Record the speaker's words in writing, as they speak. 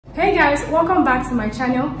Hey guys, welcome back to my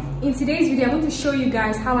channel. In today's video, I'm going to show you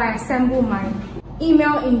guys how I assemble my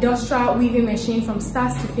Emel industrial weaving machine from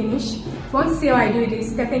start to finish. If you want to see how I do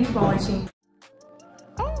this, thank you for watching.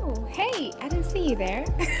 Oh, hey, I didn't see you there.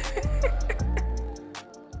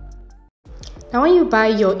 Now when you buy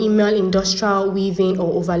your Emel industrial weaving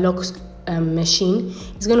or overlock machine,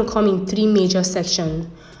 it's going to come in three major sections.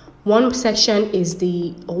 One part is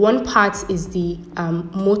the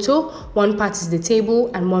motor, one part is the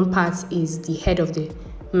table, and one part is the head of the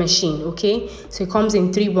machine. Okay, so it comes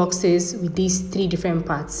in three boxes with these three different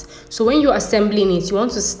parts. So when you're assembling it, you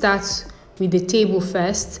want to start with the table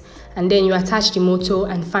first, and then you attach the motor,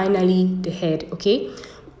 and finally the head. Okay,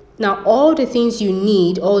 now all the things you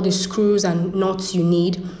need, all the screws and nuts you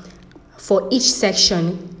need for each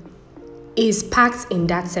section is packed in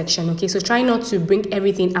that section. Okay, so try not to bring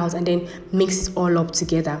everything out and then mix it all up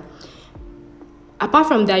together. Apart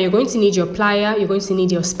from that, you're going to need your plier, you're going to need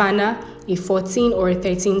your spanner, a 14 or a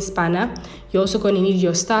 13 spanner. You're also going to need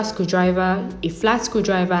your star screwdriver, a flat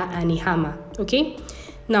screwdriver, and a hammer. Okay,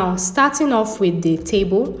 now starting off with the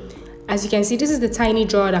table, as you can see, this is the tiny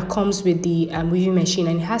drawer that comes with the weaving machine,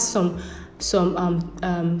 and it has some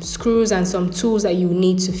screws and some tools that you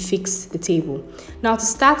need to fix the table. Now to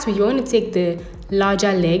start with, you want to take the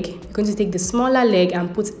larger leg. You're going to take the smaller leg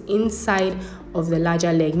and put inside of the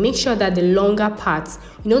larger leg. Make sure that the longer parts,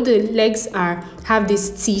 the legs have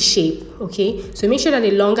this T shape. Okay, so make sure that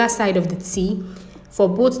the longer side of the T for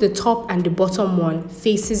both the top and the bottom one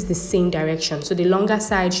faces the same direction. So the longer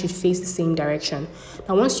side should face the same direction.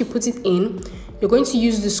 Now once you put it in, you're going to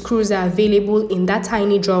use the screws that are available in that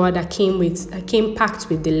tiny drawer that came packed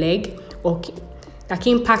with the leg, or that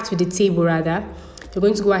came packed with the table rather. You're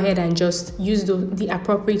going to go ahead and just use the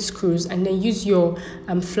appropriate screws, and then use your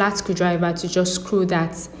flat screwdriver to just screw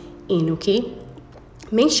that in. Okay,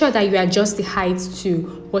 make sure that you adjust the height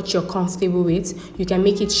to what you're comfortable with. You can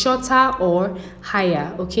make it shorter or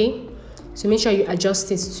higher. Okay, so make sure you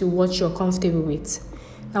adjust it to what you're comfortable with.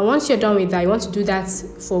 Now once you're done with that, you want to do that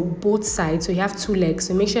for both sides. So you have two legs,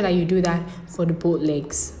 so make sure that you do that for the both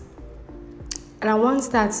legs. And now once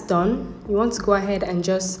that's done, you want to go ahead and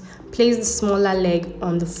just place the smaller leg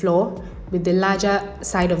on the floor with the larger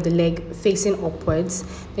side of the leg facing upwards.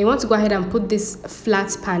 Then you want to go ahead and put this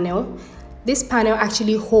flat panel. This panel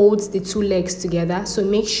actually holds the two legs together, so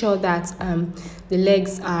make sure that the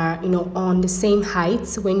legs are on the same height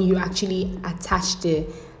when you actually attach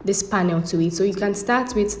this panel to it. So you can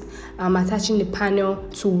start with attaching the panel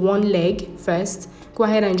to one leg first. Go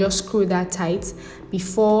ahead and just screw that tight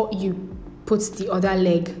before you put the other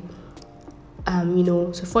leg,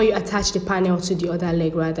 so before you attach the panel to the other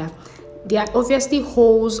leg rather. There are obviously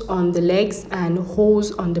holes on the legs and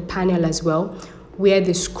holes on the panel as well, where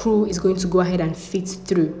the screw is going to go ahead and fit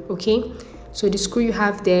through. Okay, so the screw you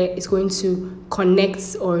have there is going to connect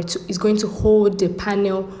is going to hold the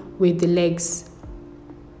panel with the legs,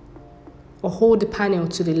 or hold the panel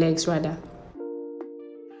to the legs rather.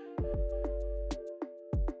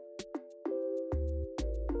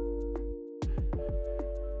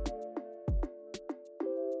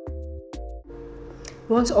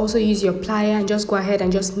 You want to also use your plier and just go ahead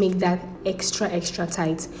and just make that extra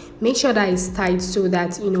tight. Make sure that it's tight so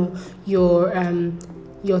that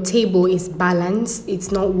your table is balanced.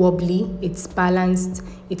 It's not wobbly, it's balanced,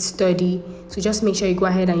 it's sturdy. So just make sure you go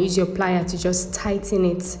ahead and use your plier to just tighten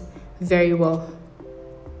it very well.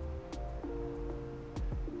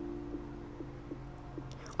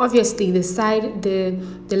 Obviously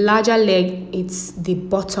the larger leg, it's the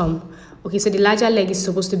bottom. Okay, so the larger leg is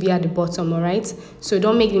supposed to be at the bottom, all right? So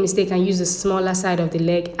don't make the mistake and use the smaller side of the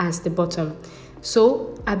leg as the bottom.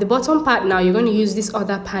 So at the bottom part now, you're going to use this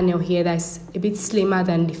other panel here that's a bit slimmer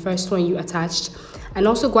than the first one you attached. And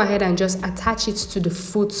also go ahead and just attach it to the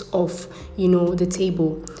foot of, the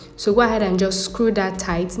table. So go ahead and just screw that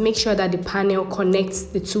tight. Make sure that the panel connects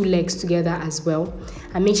the two legs together as well.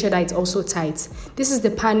 And make sure that it's also tight. This is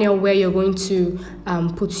the panel where you're going to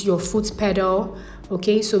put your foot pedal.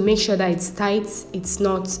 Okay, so make sure that it's tight, it's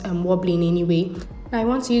not wobbling in any way. Now I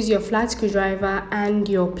want to use your flat screwdriver and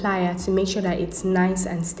your plier to make sure that it's nice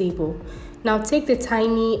and stable. Now take the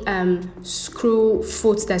tiny screw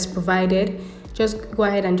foot that's provided. Just go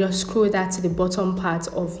ahead and just screw that to the bottom part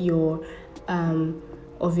of your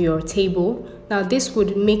table. Now this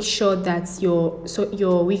would make sure that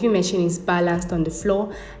your weaving machine is balanced on the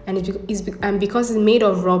floor, and because it's made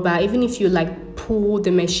of rubber, even if you pull the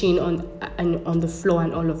machine on the floor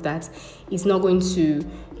and all of that, it's not going to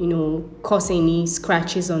cause any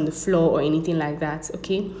scratches on the floor or anything like that.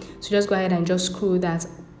 Okay, so just go ahead and just screw that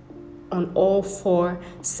on all four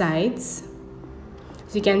sides.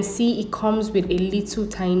 As you can see, it comes with a little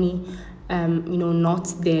tiny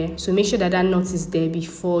knot there, so make sure that that knot is there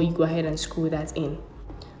before you go ahead and screw that in.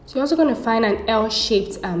 So you're also going to find an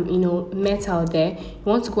L-shaped metal there. You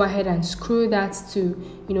want to go ahead and screw that to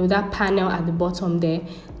that panel at the bottom there.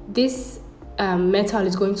 This metal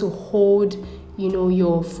is going to hold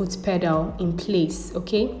your foot pedal in place.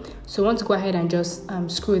 Okay, so you want to go ahead and just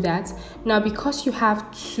screw that. Now, because you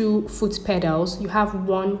have two foot pedals, you have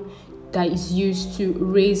one that is used to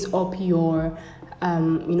raise up your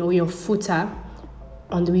your footer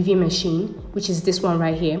on the weaving machine, which is this one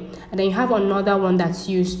right here, and then you have another one that's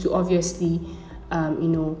used to obviously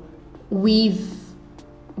weave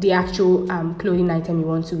the actual clothing item you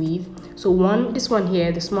want to weave. So this one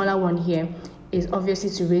here, the smaller one here, is obviously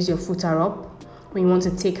to raise your footer up when you want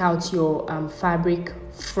to take out your fabric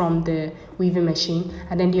from the weaving machine,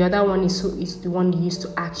 and then the other one is the one used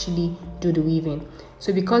to actually do the weaving.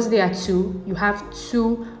 So because there are two, you have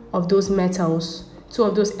two of those metals, two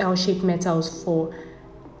of those L-shaped metals for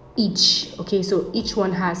each. Okay, so each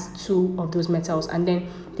one has two of those metals, and then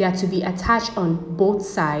they are to be attached on both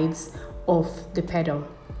sides of the pedal.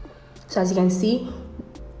 So as you can see,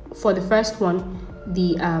 for the first one,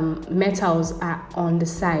 the metals are on the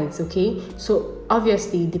sides. Okay, so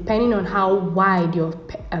obviously depending on how wide your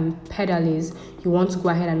pedal is, you want to go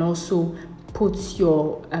ahead and also put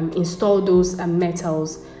your install those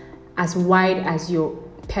metals as wide as your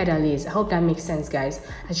pedal is. I hope that makes sense, guys.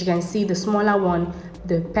 As you can see, the smaller one,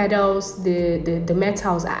 the pedals, the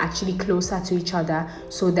metals are actually closer to each other,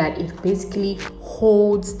 so that it basically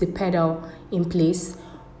holds the pedal in place,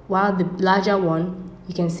 while the larger one,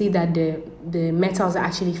 you can see that the metals are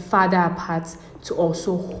actually farther apart to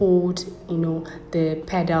also hold the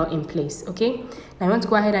pedal in place. Okay, now I want to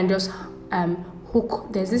go ahead and just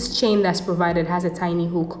hook. There's this chain that's provided, has a tiny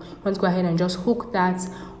hook. You want to go ahead and just hook that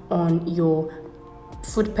on your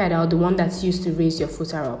foot pedal, the one that's used to raise your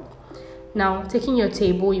footer up. Now, taking your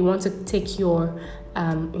table, you want to take your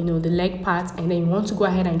the leg part, and then you want to go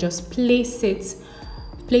ahead and just place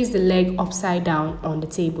the leg upside down on the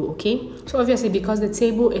table. Okay, so obviously because the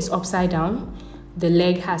table is upside down, the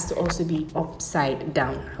leg has to also be upside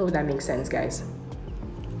down. I hope that makes sense, guys.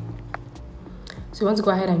 So you want to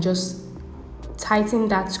go ahead and just tighten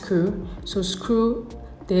that screw. So screw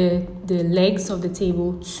the legs of the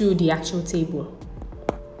table to the actual table,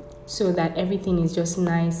 so that everything is just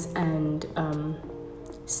nice and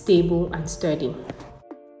stable and sturdy.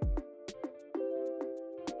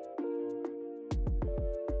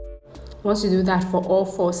 Once you do that for all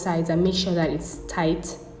four sides, and make sure that it's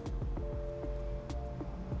tight.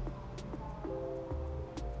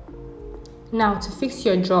 Now, to fix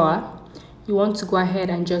your drawer, you want to go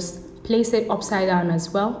ahead and just place it upside down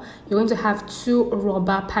as well. You're going to have two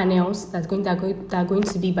rubber panels that are going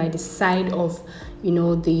to be by the side of the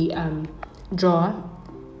drawer.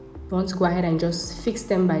 You want to go ahead and just fix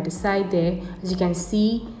them by the side there. As you can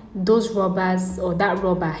see, those rubbers, or that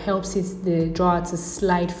rubber, helps the drawer to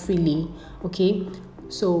slide freely. Okay,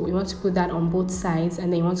 so you want to put that on both sides,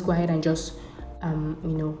 and then you want to go ahead and just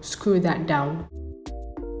screw that down.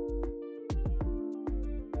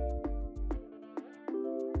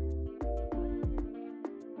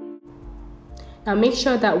 Now make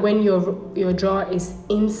sure that when your drawer is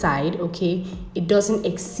inside, okay, it doesn't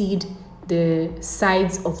exceed the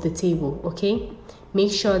sides of the table. Okay,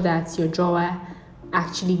 make sure that your drawer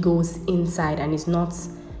actually goes inside and is not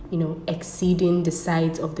exceeding the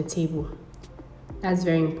sides of the table. That's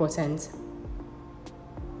very important.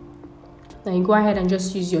 Now you go ahead and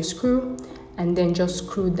just use your screw, and then just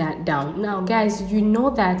screw that down. Now guys, you know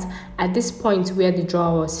that at this point where the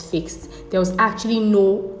drawer was fixed, there was actually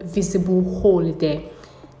no visible hole there.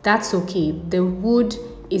 That's okay. The wood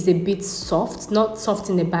is a bit soft, not soft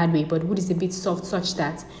in a bad way, but wood is a bit soft such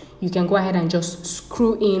that you can go ahead and just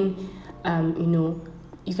screw in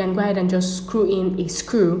you can go ahead and just screw in a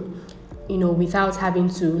screw without having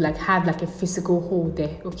to have a physical hole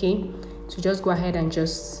there. Okay, so just go ahead and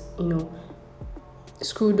just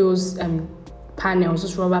screw those panels,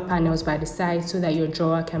 those rubber panels by the side, so that your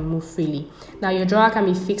drawer can move freely. Now your drawer can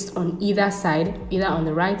be fixed on either side, either on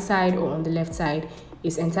the right side or on the left side.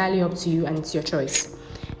 It's entirely up to you, and it's your choice.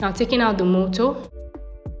 Now, taking out the motor,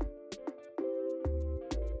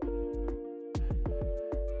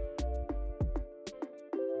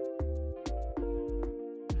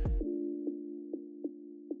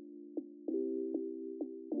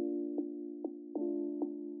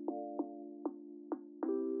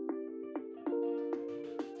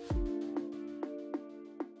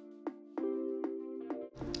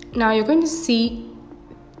 now you're going to see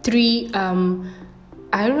three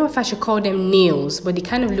I don't know if I should call them nails, but they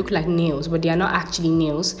kind of look like nails, but they are not actually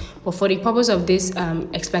nails. But for the purpose of this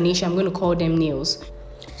explanation, I'm going to call them nails.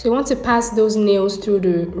 So you want to pass those nails through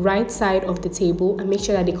the right side of the table and make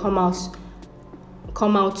sure that they come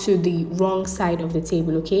out to the wrong side of the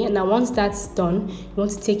table, okay? And now once that's done, you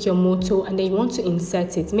want to take your motor and then you want to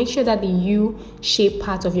insert it. Make sure that the U-shaped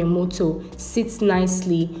part of your motor sits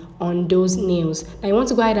nicely on those nails. Now you want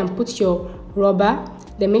to go ahead and put your rubber,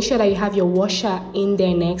 then make sure that you have your washer in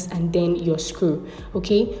there next, and then your screw,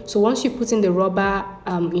 okay? So once you put in the rubber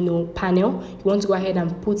panel, you want to go ahead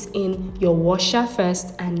and put in your washer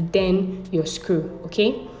first and then your screw,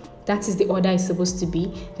 okay? That is the order it's supposed to be.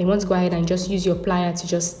 Then you want to go ahead and just use your plier to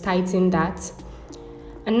just tighten that.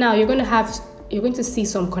 And now you're going to see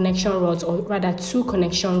some connection rods, or rather 2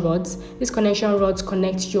 connection rods. These connection rods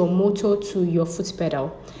connect your motor to your foot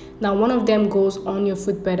pedal. Now one of them goes on your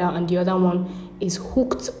foot pedal and the other one is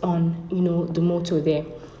hooked on the motor there.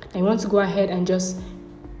 And you want to go ahead and just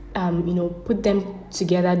put them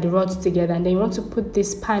together, the rods together, and then you want to put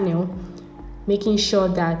this panel, making sure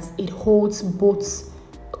that it holds both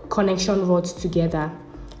connection rods together.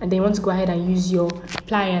 And then you want to go ahead and use your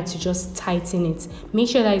plier to just tighten it. Make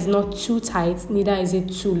sure that it's not too tight, neither is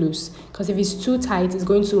it too loose, because if it's too tight, it's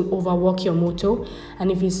going to overwork your motor,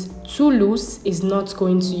 and if it's too loose,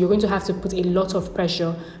 you're going to have to put a lot of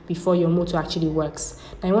pressure before your motor actually works.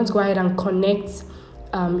 Now you want to go ahead and connect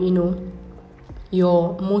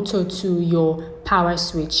your motor to your power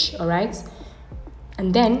switch, all right?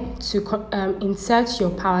 And then to insert your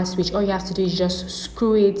power switch, all you have to do is just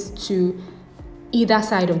screw it to either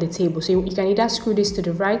side of the table. So you can either screw this to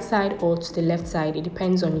the right side or to the left side. It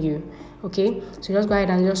depends on you, okay? So just go ahead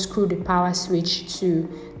and just screw the power switch to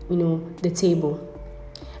the table.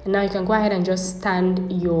 And now you can go ahead and just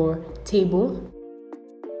stand your table.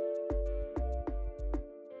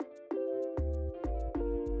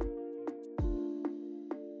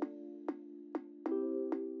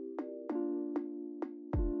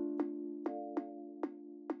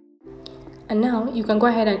 And now you can go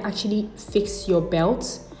ahead and actually fix your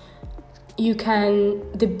belt.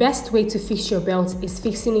 The best way to fix your belt is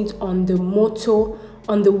fixing it on the motor,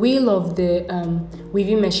 on the wheel of the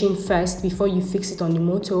weaving machine first before you fix it on the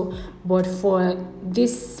motor. But for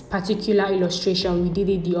this particular illustration, we did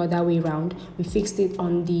it the other way around. We fixed it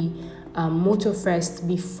on the motor first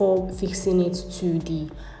before fixing it to the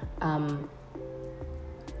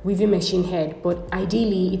weaving machine head. But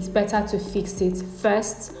ideally, it's better to fix it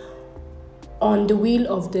first on the wheel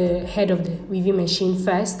of the head of the weaving machine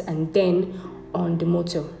first, and then on the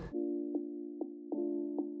motor.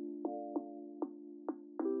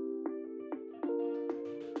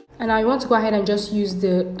 And now you want to go ahead and just use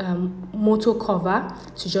the motor cover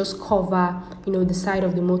to just cover the side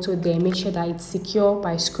of the motor there. Make sure that it's secure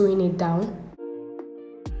by screwing it down.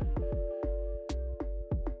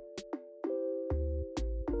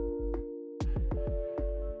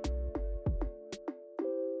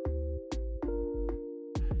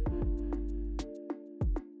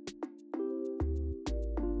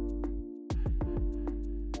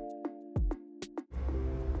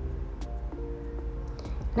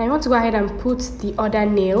 Now I want to go ahead and put the other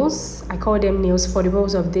nails. I call them nails for the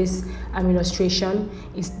purpose of this illustration.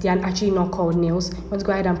 They are actually not called nails. I want to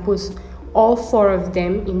go ahead and put all 4 of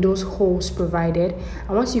them in those holes provided.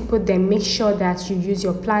 And once you put them, make sure that you use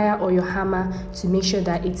your plier or your hammer to make sure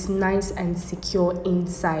that it's nice and secure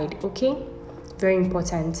inside, okay? Very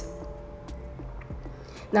important.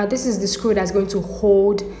 Now this is the screw that's going to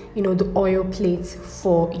hold the oil plate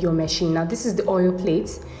for your machine. Now this is the oil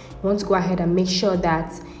plate. You want to go ahead and make sure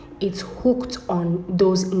that it's hooked on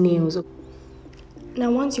those nails.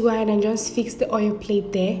 Now once you go ahead and just fix the oil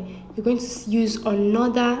plate there, you're going to use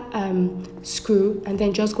another screw, and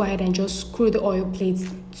then just go ahead and just screw the oil plate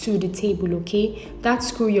to the table, okay? That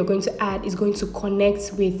screw you're going to add is going to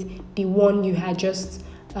connect with the one you had just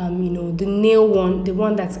the nail one, the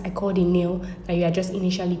one that I call the nail that you had just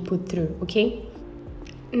initially put through, okay?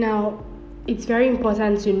 Now it's very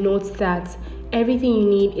important to note that everything you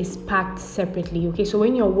need is packed separately, okay? So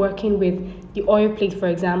when you're working with the oil plate, for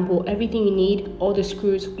example, everything you need, all the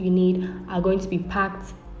screws you need are going to be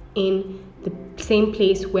packed in the same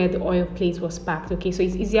place where the oil plate was packed, okay? So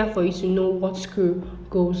it's easier for you to know what screw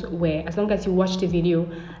goes where, as long as you watch the video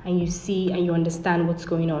and you see and you understand what's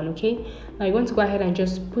going on, okay? Now you want to go ahead and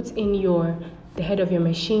just put in the head of your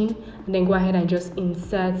machine, and then go ahead and just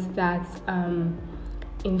insert that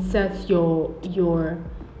insert your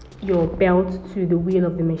belt to the wheel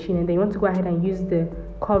of the machine, and then you want to go ahead and use the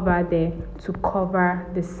cover there to cover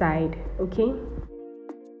the side, okay?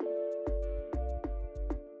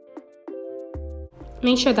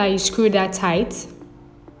 Make sure that you screw that tight.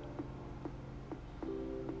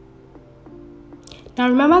 Now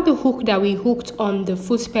remember the hook that we hooked on the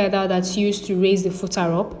foot pedal that's used to raise the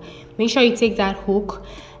footer up. Make sure you take that hook,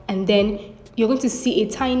 and then you're going to see a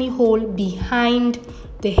tiny hole behind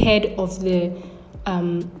the head of the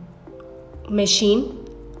machine.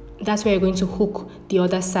 That's where you're going to hook the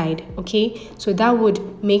other side, okay? So that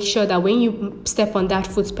would make sure that when you step on that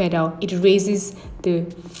foot pedal, it raises the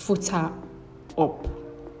footer up.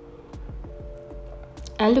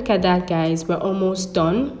 And look at that, guys, we're almost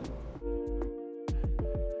done.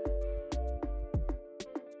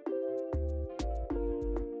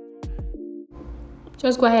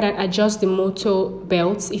 Just go ahead and adjust the motor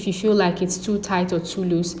belt. If you feel like it's too tight or too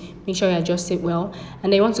loose, make sure you adjust it well.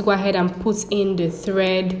 And then you want to go ahead and put in the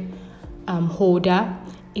thread holder.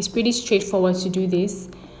 It's pretty straightforward to do this.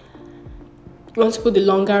 You want to put the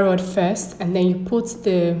longer rod first, and then you put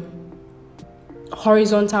the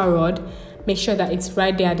horizontal rod. Make sure that it's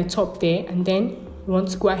right there at the top there, and then you want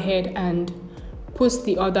to go ahead and put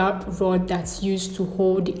the other rod that's used to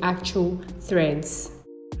hold the actual threads.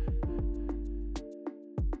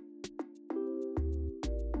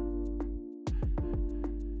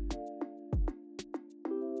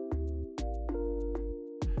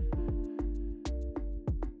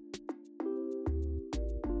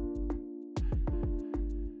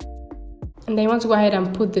 And then you want to go ahead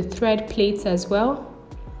and put the thread plates as well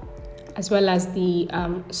as the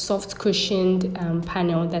soft cushioned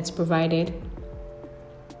panel that's provided.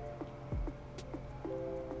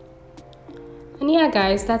 And yeah,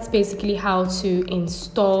 guys, that's basically how to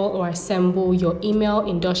install or assemble your Emel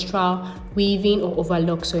industrial weaving or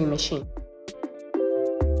overlock sewing machine.